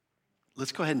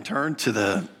Let's go ahead and turn to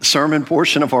the sermon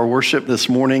portion of our worship this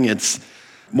morning. It's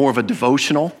more of a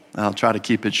devotional. I'll try to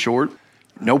keep it short.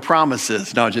 No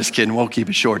promises. No, just kidding. We'll keep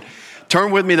it short.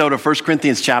 Turn with me, though, to 1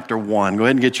 Corinthians chapter 1. Go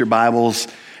ahead and get your Bibles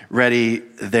ready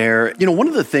there. You know, one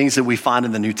of the things that we find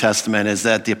in the New Testament is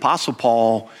that the Apostle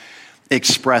Paul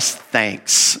expressed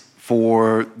thanks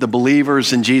for the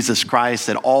believers in Jesus Christ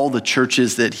at all the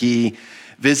churches that he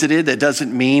visited. That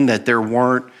doesn't mean that there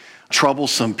weren't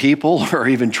troublesome people or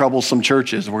even troublesome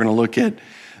churches. We're going to look at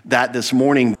that this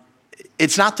morning.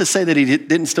 It's not to say that he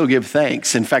didn't still give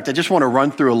thanks. In fact, I just want to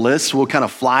run through a list. We'll kind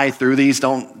of fly through these.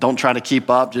 Don't try to keep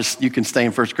up. Just you can stay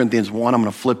in 1 Corinthians 1. I'm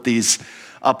going to flip these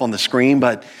up on the screen.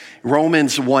 But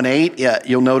Romans 1:8,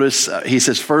 you'll notice he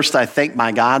says, "First, I thank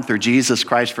my God through Jesus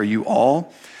Christ for you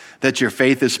all, that your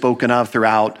faith is spoken of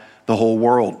throughout the whole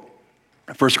world."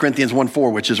 1 Corinthians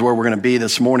 1:4, which is where we're going to be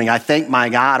this morning. "I thank my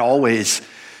God always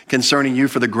concerning you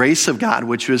for the grace of God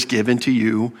which was given to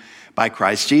you by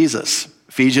Christ Jesus."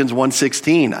 Ephesians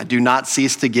 1:16, "I do not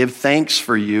cease to give thanks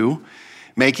for you,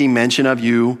 making mention of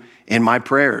you in my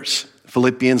prayers."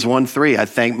 Philippians 1:3, "I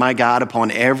thank my God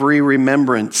upon every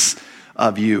remembrance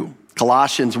of you."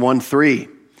 Colossians 1:3,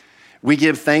 "We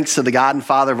give thanks to the God and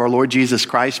Father of our Lord Jesus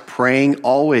Christ, praying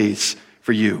always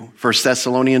for you." 1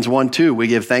 Thessalonians 1:2, "We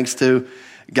give thanks to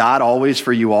God always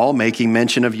for you all, making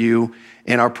mention of you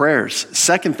in our prayers."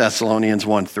 2 Thessalonians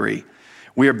 1:3,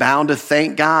 "We are bound to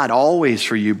thank God always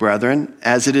for you, brethren,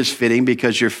 as it is fitting,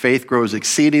 because your faith grows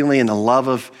exceedingly and the love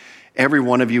of every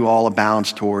one of you all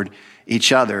abounds toward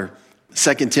each other."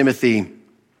 2 Timothy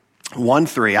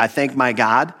 1:3, "I thank my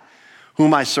God,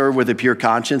 whom I serve with a pure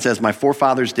conscience, as my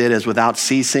forefathers did, as without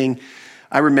ceasing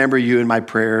I remember you in my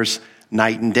prayers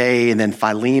night and day." And then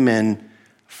Philemon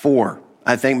 4,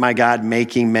 "I thank my God,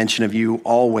 making mention of you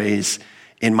always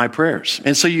in my prayers."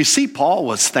 And so you see, Paul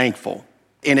was thankful,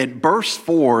 and it burst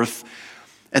forth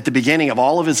at the beginning of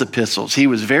all of his epistles. He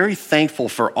was very thankful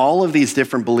for all of these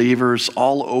different believers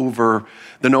all over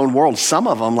the known world. Some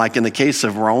of them, like in the case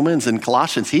of Romans and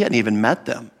Colossians, he hadn't even met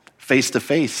them face to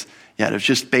face yet. It was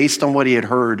just based on what he had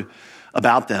heard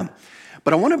about them.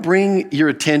 But I want to bring your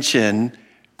attention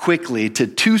quickly to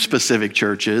two specific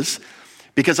churches,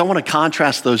 because I want to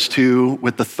contrast those two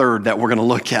with the third that we're going to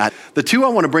look at. The two I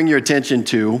want to bring your attention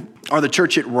to are the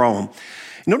church at Rome.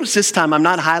 Notice this time I'm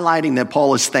not highlighting that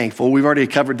Paul is thankful. We've already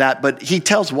covered that, but he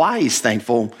tells why he's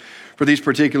thankful for these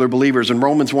particular believers. In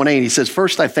Romans 1:8, he says,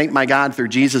 "First, I thank my God through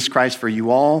Jesus Christ for you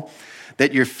all,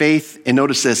 that your faith," and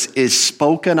notice this, "is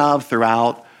spoken of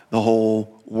throughout the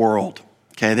whole world."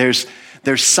 Okay, there's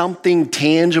something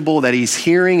tangible that he's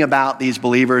hearing about these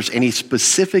believers, and he's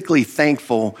specifically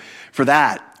thankful for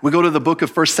that. We go to the book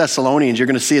of 1 Thessalonians, you're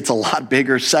going to see it's a lot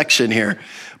bigger section here.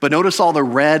 But notice all the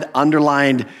red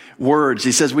underlined words.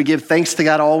 He says, "We give thanks to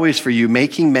God always for you,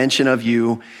 making mention of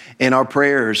you in our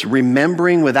prayers,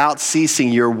 remembering without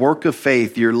ceasing your work of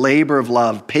faith, your labor of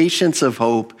love, patience of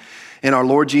hope in our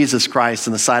Lord Jesus Christ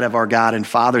in the sight of our God and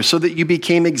Father, so that you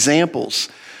became examples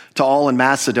to all in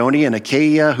Macedonia and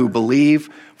Achaia who believe.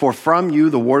 For from you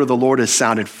the word of the Lord has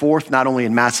sounded forth, not only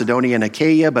in Macedonia and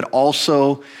Achaia, but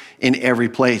also in every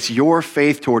place. Your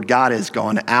faith toward God has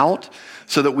gone out,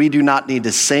 so that we do not need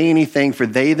to say anything, for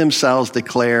they themselves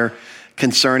declare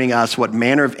concerning us what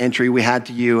manner of entry we had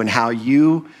to you, and how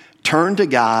you turned to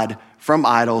God from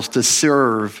idols to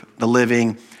serve the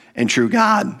living and true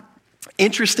God."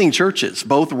 Interesting churches,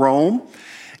 both Rome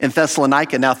and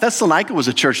Thessalonica. Now, Thessalonica was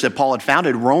a church that Paul had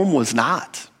founded. Rome was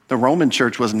not. The Roman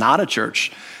church was not a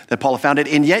church that Paul had founded.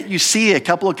 And yet you see a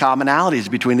couple of commonalities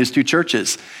between these two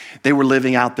churches. They were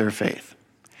living out their faith.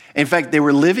 In fact, they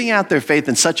were living out their faith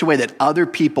in such a way that other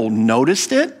people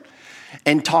noticed it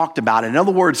and talked about it. In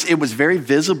other words, it was very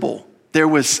visible. There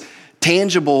was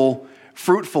tangible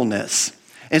fruitfulness.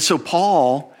 And so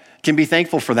Paul can be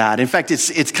thankful for that. In fact,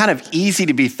 it's kind of easy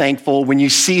to be thankful when you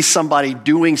see somebody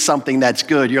doing something that's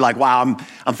good. You're like, wow,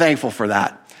 I'm thankful for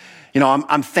that. You know,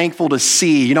 I'm thankful to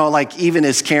see, you know, like even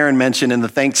as Karen mentioned in the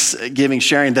Thanksgiving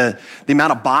sharing, the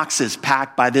amount of boxes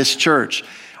packed by this church.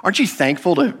 Aren't you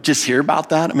thankful to just hear about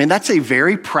that? I mean, that's a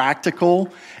very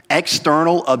practical,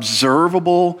 external,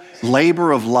 observable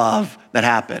labor of love that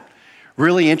happened.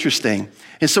 Really interesting.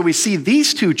 And so we see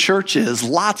these two churches,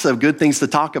 lots of good things to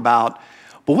talk about.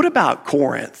 But what about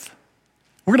Corinth?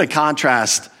 We're going to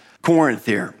contrast Corinth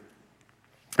here.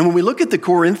 And when we look at the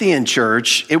Corinthian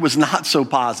church, it was not so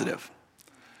positive.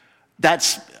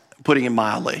 That's putting it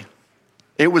mildly.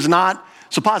 It was not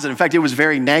so positive. In fact, it was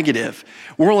very negative.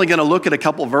 We're only going to look at a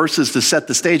couple verses to set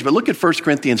the stage, but look at 1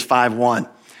 Corinthians 5:1.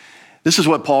 This is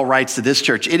what Paul writes to this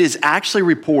church. "It is actually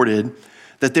reported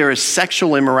that there is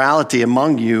sexual immorality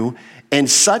among you, and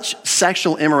such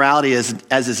sexual immorality as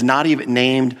is not even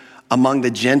named among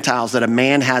the Gentiles, that a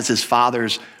man has his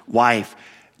father's wife.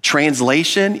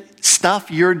 Translation, stuff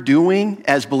you're doing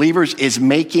as believers is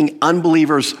making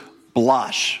unbelievers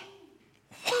blush.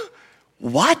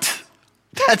 What?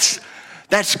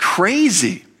 That's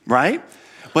crazy, right?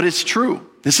 But it's true.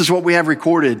 This is what we have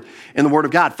recorded in the Word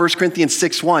of God. 1 Corinthians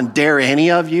 6:1, dare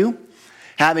any of you,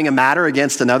 having a matter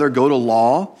against another, go to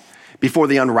law before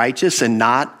the unrighteous and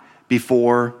not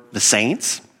before the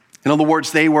saints? In other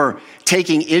words, they were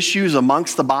taking issues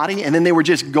amongst the body, and then they were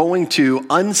just going to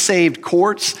unsaved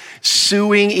courts,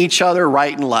 suing each other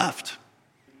right and left.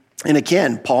 And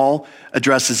again, Paul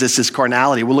addresses this as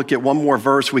carnality. We'll look at one more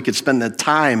verse. We could spend the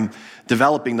time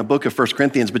developing the book of 1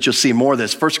 Corinthians, but you'll see more of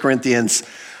this. 1 Corinthians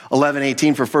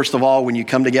 11:18, for first of all, when you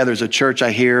come together as a church,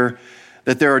 I hear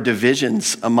that there are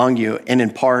divisions among you, and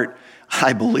in part,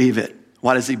 I believe it.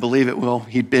 Why does he believe it? Well,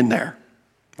 he'd been there,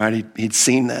 right? He'd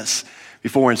seen this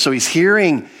before, and so he's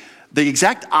hearing the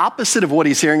exact opposite of what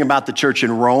he's hearing about the church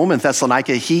in Rome and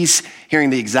Thessalonica. He's hearing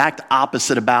the exact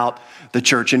opposite about the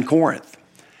church in Corinth.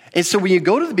 And so when you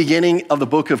go to the beginning of the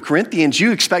book of Corinthians,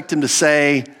 you expect him to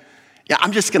say, yeah,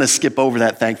 I'm just going to skip over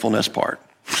that thankfulness part.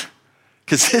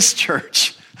 Because this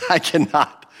church, I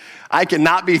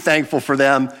cannot be thankful for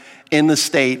them in the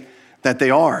state that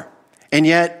they are. And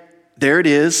yet, there it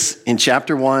is in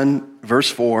chapter 1,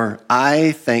 verse 4,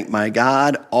 I thank my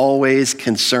God always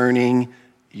concerning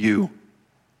you.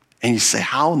 And you say,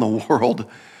 how in the world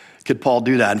could Paul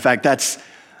do that? In fact, that's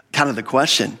kind of the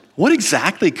question. What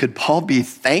exactly could Paul be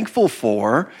thankful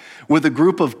for with a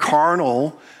group of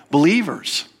carnal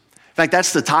believers? In fact,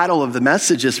 that's the title of the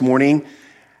message this morning.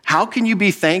 How can you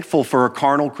be thankful for a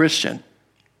carnal Christian?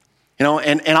 You know,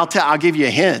 and I'll give you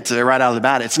a hint right out of the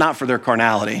bat. It's not for their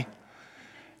carnality.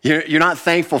 You're not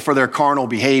thankful for their carnal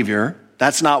behavior.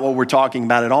 That's not what we're talking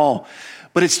about at all.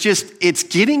 But it's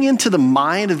getting into the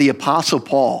mind of the Apostle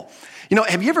Paul. You know,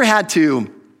 have you ever had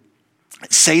to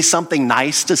say something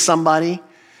nice to somebody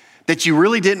that you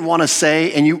really didn't want to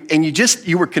say, and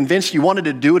you were convinced you wanted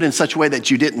to do it in such a way that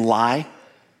you didn't lie?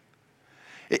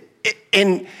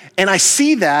 And I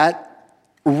see that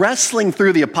wrestling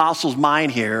through the apostle's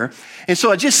mind here. And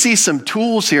so I just see some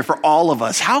tools here for all of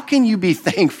us. How can you be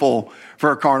thankful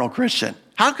for a carnal Christian?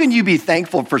 How can you be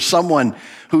thankful for someone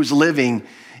who's living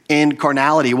in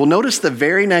carnality? Well, notice the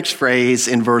very next phrase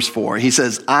in verse 4. He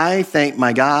says, I thank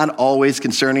my God always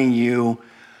concerning you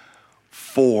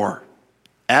for,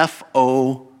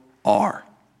 F-O-R.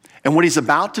 And what he's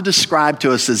about to describe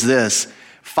to us is this: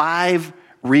 5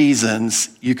 reasons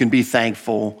you can be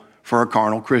thankful for a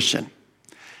carnal Christian.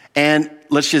 And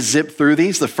let's just zip through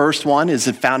these. The first one is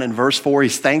found in verse 4.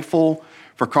 He's thankful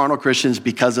for carnal Christians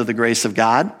because of the grace of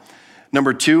God.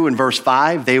 Number 2, in verse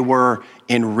 5, they were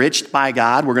enriched by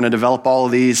God. We're going to develop all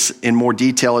of these in more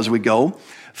detail as we go.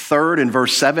 3rd, in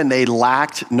verse 7, they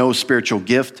lacked no spiritual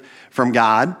gift from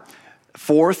God.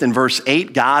 4th, in verse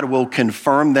 8, God will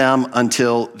confirm them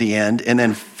until the end. And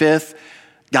then 5th,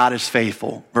 God is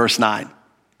faithful, verse 9.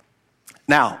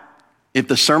 Now, if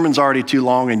the sermon's already too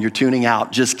long and you're tuning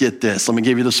out, just get this. Let me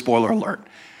give you the spoiler alert.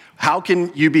 How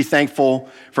can you be thankful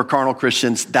for carnal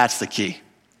Christians? That's the key.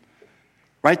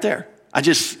 Right there.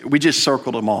 We just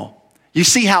circled them all. You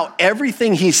see how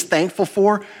everything he's thankful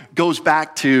for goes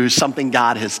back to something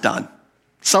God has done,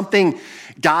 something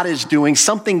God is doing,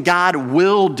 something God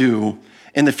will do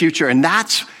in the future. And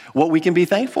that's what we can be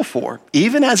thankful for,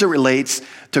 even as it relates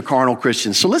to carnal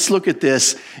Christians. So let's look at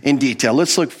this in detail.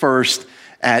 Let's look first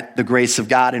at the grace of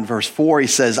God. In verse 4, he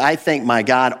says, I thank my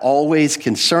God always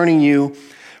concerning you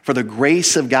for the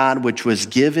grace of God which was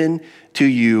given to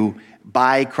you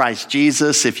by Christ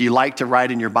Jesus. If you like to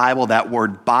write in your Bible, that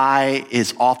word by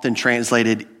is often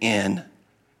translated in.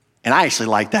 And I actually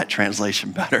like that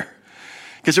translation better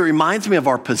because it reminds me of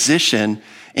our position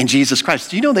in Jesus Christ.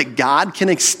 Do you know that God can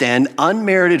extend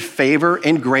unmerited favor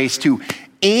and grace to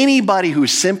anybody who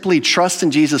simply trusts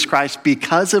in Jesus Christ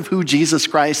because of who Jesus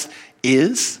Christ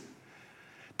is?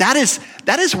 That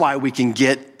is why we can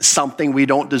get something we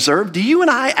don't deserve. Do you and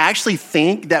I actually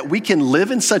think that we can live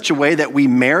in such a way that we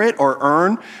merit or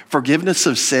earn forgiveness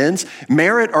of sins,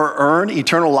 merit or earn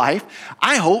eternal life?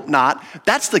 I hope not.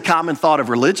 That's the common thought of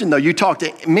religion, though. You talk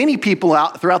to many people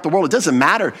out throughout the world, it doesn't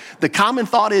matter. The common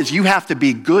thought is you have to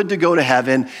be good to go to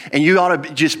heaven, and you ought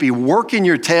to just be working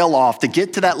your tail off to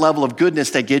get to that level of goodness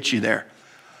that gets you there.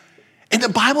 And the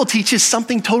Bible teaches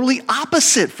something totally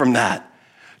opposite from that.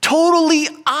 Totally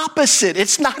opposite.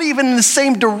 It's not even in the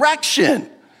same direction.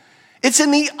 It's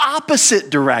in the opposite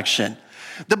direction.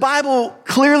 The Bible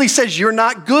clearly says you're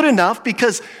not good enough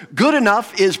because good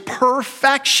enough is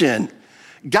perfection.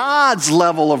 God's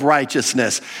level of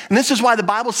righteousness. And this is why the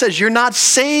Bible says you're not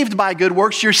saved by good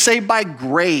works, you're saved by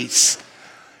grace.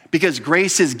 Because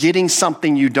grace is getting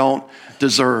something you don't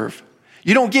deserve.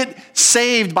 You don't get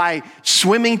saved by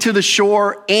swimming to the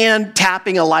shore and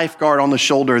tapping a lifeguard on the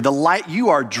shoulder. You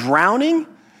are drowning,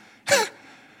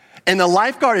 and the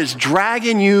lifeguard is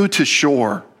dragging you to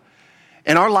shore.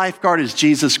 And our lifeguard is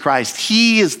Jesus Christ.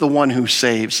 He is the one who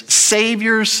saves.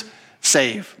 Saviors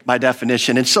save, by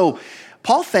definition. And so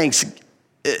Paul thanks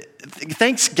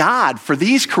God for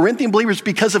these Corinthian believers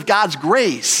because of God's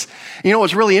grace. You know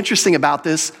what's really interesting about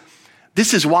this?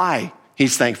 This is why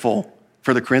he's thankful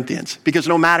for the Corinthians. Because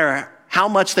no matter how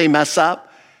much they mess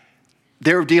up,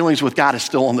 their dealings with God is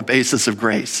still on the basis of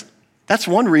grace. That's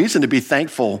one reason to be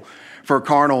thankful for a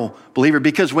carnal believer,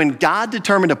 because when God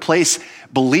determined to place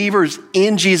believers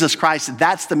in Jesus Christ,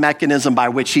 that's the mechanism by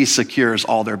which he secures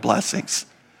all their blessings.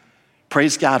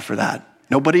 Praise God for that.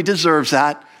 Nobody deserves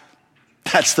that.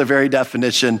 That's the very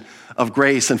definition of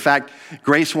grace. In fact,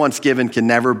 grace once given can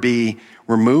never be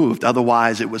removed.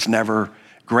 Otherwise, it was never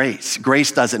grace.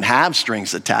 Grace doesn't have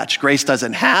strings attached. Grace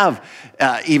doesn't have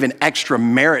even extra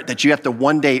merit that you have to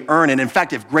one day earn. And in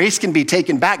fact, if grace can be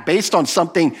taken back based on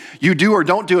something you do or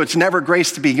don't do, it's never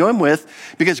grace to begin with,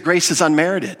 because grace is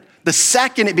unmerited. The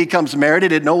second it becomes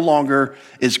merited, it no longer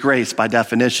is grace by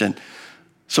definition.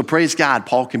 So praise God,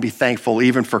 Paul can be thankful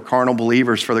even for carnal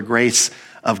believers for the grace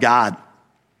of God.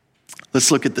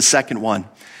 Let's look at the second one.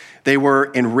 They were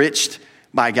enriched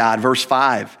by God. Verse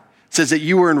 5 says that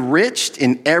you were enriched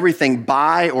in everything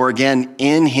by, or again,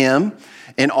 in him,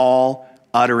 in all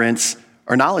utterance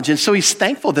or knowledge. And so he's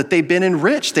thankful that they've been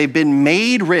enriched. They've been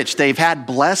made rich. They've had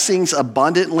blessings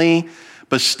abundantly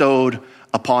bestowed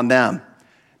upon them.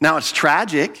 Now it's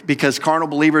tragic because carnal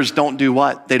believers don't do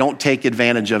what? They don't take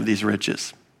advantage of these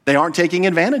riches. They aren't taking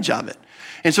advantage of it.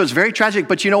 And so it's very tragic,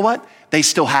 but you know what? They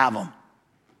still have them.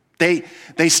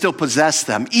 They still possess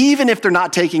them. Even if they're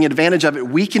not taking advantage of it,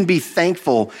 we can be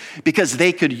thankful because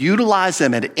they could utilize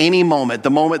them at any moment.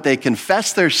 The moment they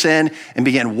confess their sin and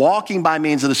begin walking by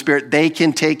means of the Spirit, they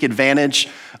can take advantage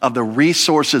of the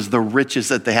resources, the riches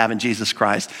that they have in Jesus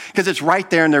Christ, because it's right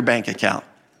there in their bank account.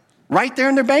 Right there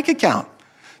in their bank account.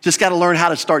 Just got to learn how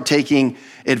to start taking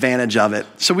advantage of it.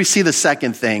 So we see the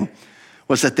second thing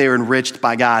was that they were enriched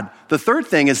by God. The third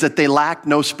thing is that they lacked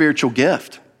no spiritual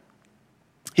gift.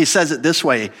 He says it this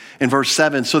way in verse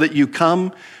 7, so that you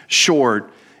come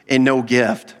short in no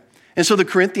gift. And so the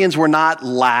Corinthians were not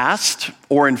last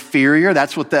or inferior.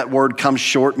 That's what that word "come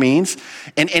short" means.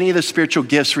 In any of the spiritual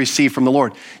gifts received from the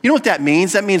Lord. You know what that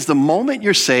means? That means the moment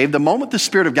you're saved, the moment the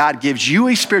Spirit of God gives you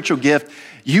a spiritual gift,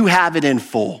 you have it in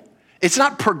full. It's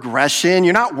not progression.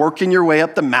 You're not working your way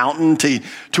up the mountain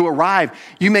to arrive.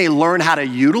 You may learn how to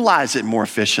utilize it more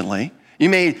efficiently. You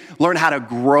may learn how to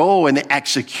grow in the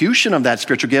execution of that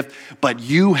spiritual gift, but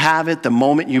you have it the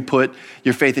moment you put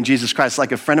your faith in Jesus Christ.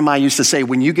 Like a friend of mine used to say,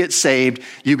 when you get saved,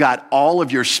 you got all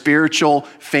of your spiritual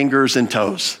fingers and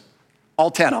toes,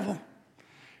 all 10 of them,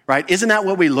 right? Isn't that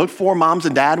what we look for, moms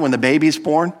and dad, when the baby's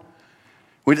born?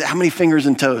 How many fingers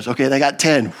and toes? Okay, they got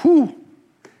 10. Whew,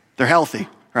 they're healthy,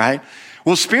 right?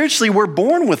 Well, spiritually, we're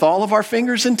born with all of our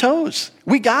fingers and toes.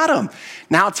 We got them.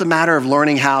 Now it's a matter of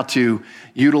learning how to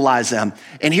utilize them.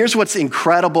 And here's what's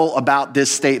incredible about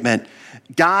this statement.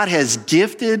 God has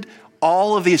gifted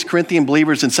all of these Corinthian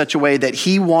believers in such a way that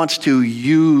he wants to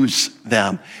use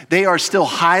them. They are still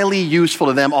highly useful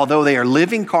to them, although they are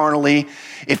living carnally.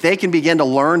 If they can begin to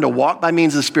learn to walk by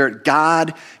means of the Spirit,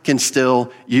 God can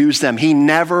still use them. He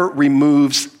never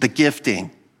removes the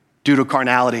gifting due to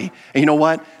carnality. And you know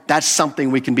what? That's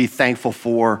something we can be thankful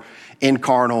for in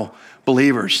carnal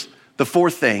believers. The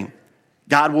fourth thing,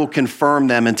 God will confirm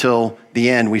them until the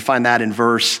end. We find that in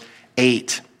verse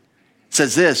 8. It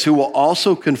says this, who will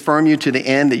also confirm you to the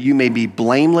end that you may be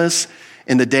blameless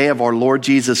in the day of our Lord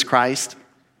Jesus Christ.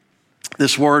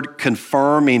 This word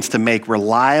confirm means to make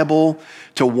reliable,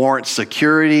 to warrant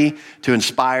security, to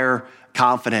inspire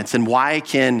confidence. And why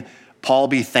can Paul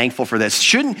be thankful for this?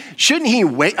 Shouldn't he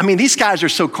wait? I mean, these guys are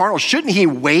so carnal. Shouldn't he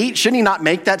wait? Shouldn't he not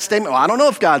make that statement? Well, I don't know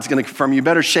if God's going to confirm. You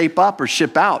better shape up or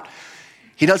ship out.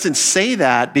 He doesn't say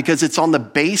that because it's on the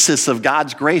basis of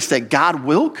God's grace that God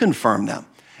will confirm them.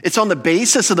 It's on the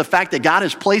basis of the fact that God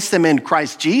has placed them in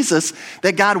Christ Jesus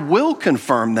that God will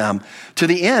confirm them to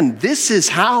the end. This is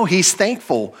how he's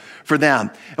thankful for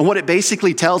them. And what it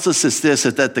basically tells us is this,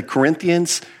 is that the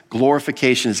Corinthians'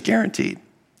 glorification is guaranteed.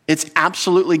 It's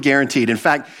absolutely guaranteed. In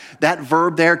fact, that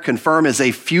verb there, confirm, is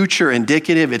a future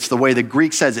indicative. It's the way the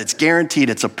Greek says it's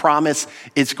guaranteed. It's a promise.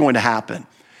 It's going to happen.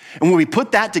 And when we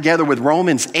put that together with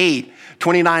Romans 8,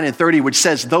 29 and 30, which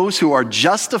says those who are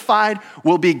justified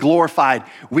will be glorified.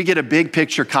 We get a big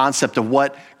picture concept of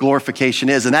what glorification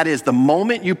is. And that is the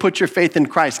moment you put your faith in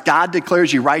Christ, God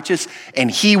declares you righteous and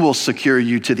he will secure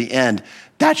you to the end.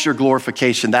 That's your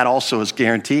glorification. That also is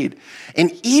guaranteed.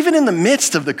 And even in the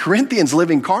midst of the Corinthians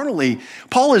living carnally,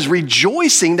 Paul is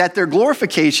rejoicing that their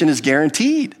glorification is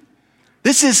guaranteed.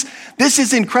 This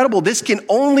is incredible. This can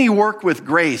only work with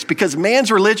grace because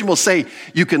man's religion will say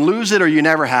you can lose it or you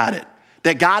never had it.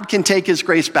 That God can take his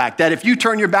grace back. That if you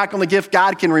turn your back on the gift,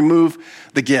 God can remove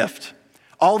the gift.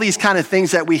 All these kind of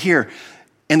things that we hear.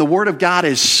 And the word of God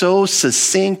is so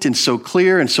succinct and so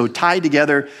clear and so tied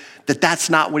together that that's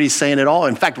not what he's saying at all.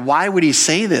 In fact, why would he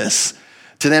say this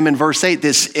to them in verse 8,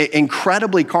 this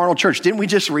incredibly carnal church? Didn't we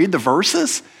just read the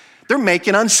verses? They're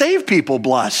making unsaved people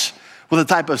blush with the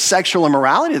type of sexual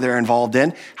immorality they're involved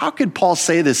in. How could Paul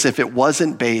say this if it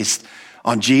wasn't based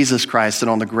on Jesus Christ and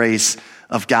on the grace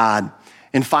of God?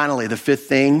 And finally, the fifth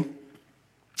thing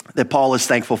that Paul is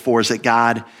thankful for is that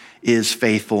God is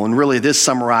faithful. And really, this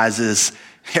summarizes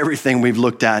everything we've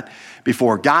looked at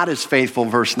before. God is faithful,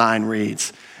 verse 9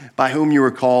 reads, by whom you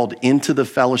were called into the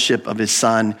fellowship of his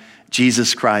Son,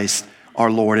 Jesus Christ, our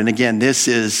Lord. And again, this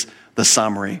is the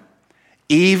summary.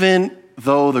 Even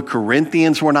though the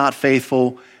Corinthians were not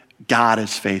faithful, God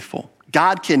is faithful.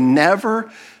 God can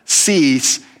never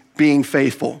cease being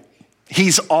faithful.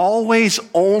 He's always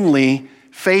only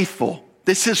faithful.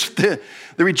 This is the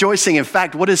rejoicing. In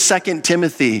fact, what does 2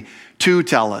 Timothy 2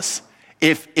 tell us?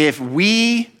 If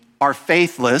we are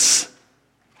faithless,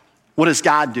 what does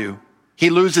God do? He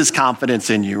loses confidence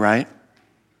in you, right?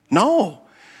 No.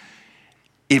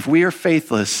 If we are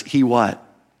faithless, he what?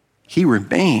 He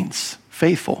remains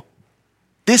faithful.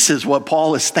 This is what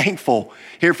Paul is thankful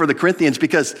here for the Corinthians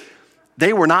because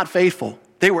they were not faithful.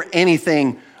 They were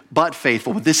anything but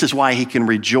faithful. But this is why he can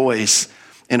rejoice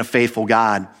in a faithful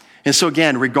God. And so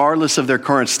again, regardless of their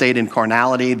current state in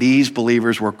carnality, these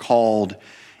believers were called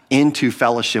into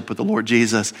fellowship with the Lord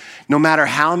Jesus. No matter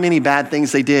how many bad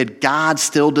things they did, God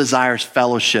still desires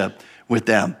fellowship with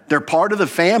them. They're part of the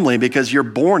family because you're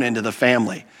born into the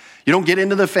family. You don't get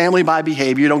into the family by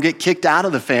behavior. You don't get kicked out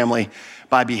of the family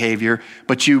by behavior,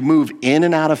 but you move in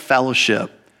and out of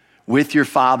fellowship with your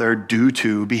Father due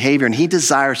to behavior. And he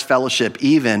desires fellowship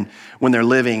even when they're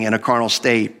living in a carnal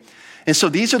state. And so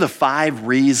these are the 5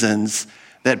 reasons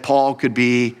that Paul could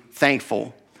be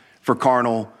thankful for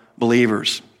carnal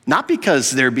believers. Not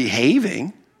because they're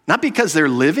behaving, not because they're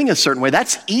living a certain way.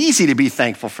 That's easy to be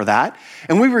thankful for that.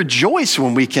 And we rejoice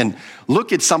when we can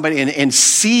look at somebody and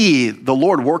see the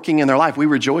Lord working in their life. We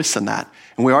rejoice in that,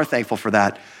 and we are thankful for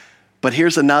that. But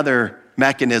here's another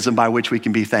mechanism by which we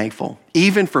can be thankful,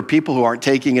 even for people who aren't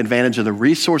taking advantage of the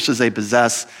resources they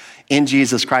possess in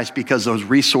Jesus Christ, because those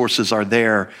resources are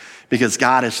there, because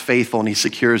God is faithful and he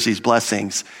secures these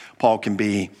blessings. Paul can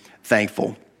be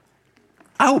thankful.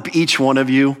 I hope each one of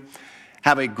you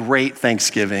have a great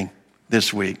Thanksgiving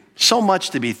this week. So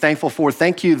much to be thankful for.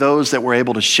 Thank you, those that were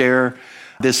able to share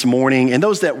this morning, and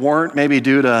those that weren't, maybe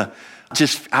due to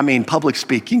public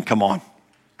speaking, come on.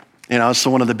 It's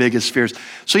one of the biggest fears.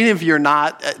 So even if you're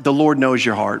not, the Lord knows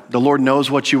your heart. The Lord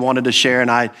knows what you wanted to share, and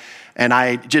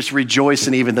I just rejoice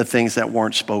in even the things that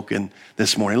weren't spoken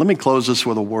this morning. Let me close this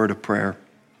with a word of prayer.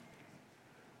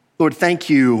 Lord, thank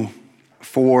you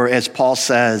for, as Paul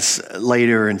says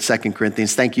later in 2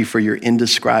 Corinthians, thank you for your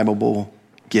indescribable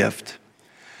gift.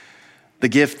 The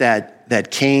gift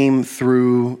that came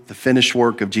through the finished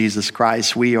work of Jesus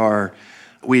Christ.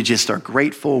 We just are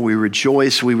grateful. We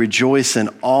rejoice. We rejoice in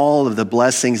all of the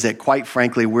blessings that, quite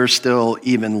frankly, we're still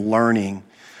even learning,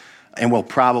 and will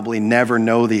probably never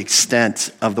know the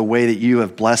extent of the way that you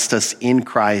have blessed us in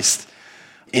Christ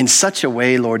in such a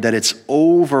way, Lord, that it's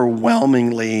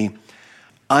overwhelmingly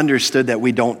understood that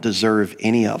we don't deserve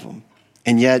any of them.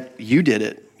 And yet you did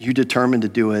it. You determined to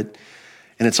do it.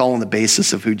 And it's all on the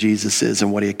basis of who Jesus is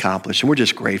and what he accomplished. And we're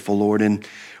just grateful, Lord. And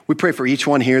we pray for each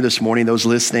one here this morning, those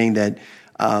listening, that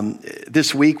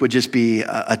this week would just be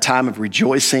a time of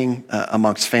rejoicing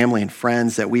amongst family and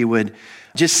friends, that we would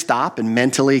just stop and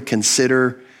mentally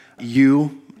consider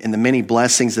you and the many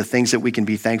blessings, the things that we can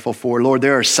be thankful for. Lord,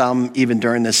 there are some even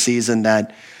during this season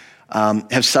that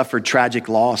have suffered tragic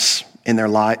loss in their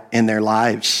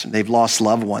lives. They've lost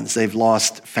loved ones. They've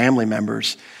lost family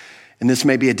members. And this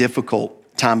may be a difficult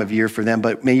time of year for them,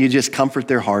 but may you just comfort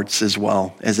their hearts as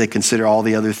well as they consider all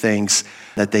the other things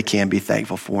that they can be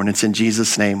thankful for. And it's in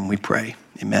Jesus' name we pray.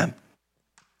 Amen.